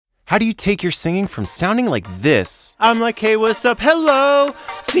How do you take your singing from sounding like this? I'm like, hey, what's up, hello?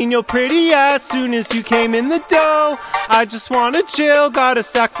 Seen your pretty ass soon as you came in the door. I just wanna chill, got a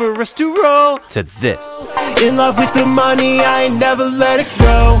stack for us to roll. To this. In love with the money, I ain't never let it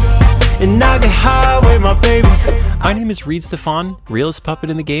go. And I get high with my baby. My name is Reid Stefan, realest puppet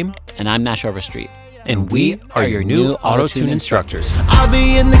in the game. And I'm Nash Overstreet. And we are your new Autotune instructors. I'll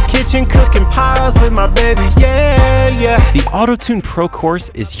be in the kitchen cooking pies with my baby, yeah, yeah. The Autotune Pro course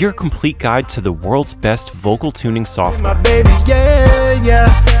is your complete guide to the world's best vocal tuning software. My baby, yeah,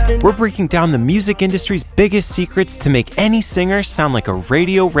 yeah. We're breaking down the music industry's biggest secrets to make any singer sound like a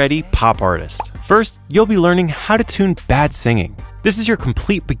radio-ready pop artist. First, you'll be learning how to tune bad singing. This is your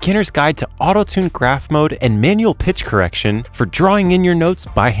complete beginner's guide to auto-tune graph mode and manual pitch correction for drawing in your notes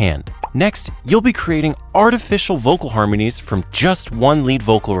by hand. Next, you'll be creating artificial vocal harmonies from just one lead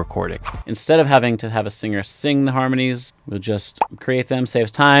vocal recording. Instead of having to have a singer sing the harmonies, we'll just create them,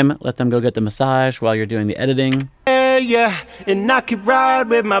 saves time, let them go get the massage while you're doing the editing. Yeah, yeah, and I could ride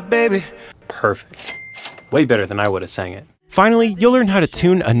with my baby. Perfect. Way better than I would have sang it. Finally, you'll learn how to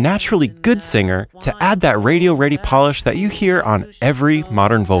tune a naturally good singer to add that radio-ready polish that you hear on every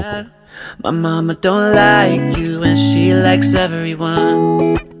modern vocal. My mama don't like you and she likes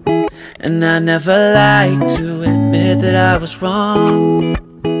everyone. And I never like to admit that I was wrong.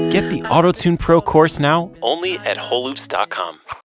 Get the Autotune Pro course now, only at holoops.com.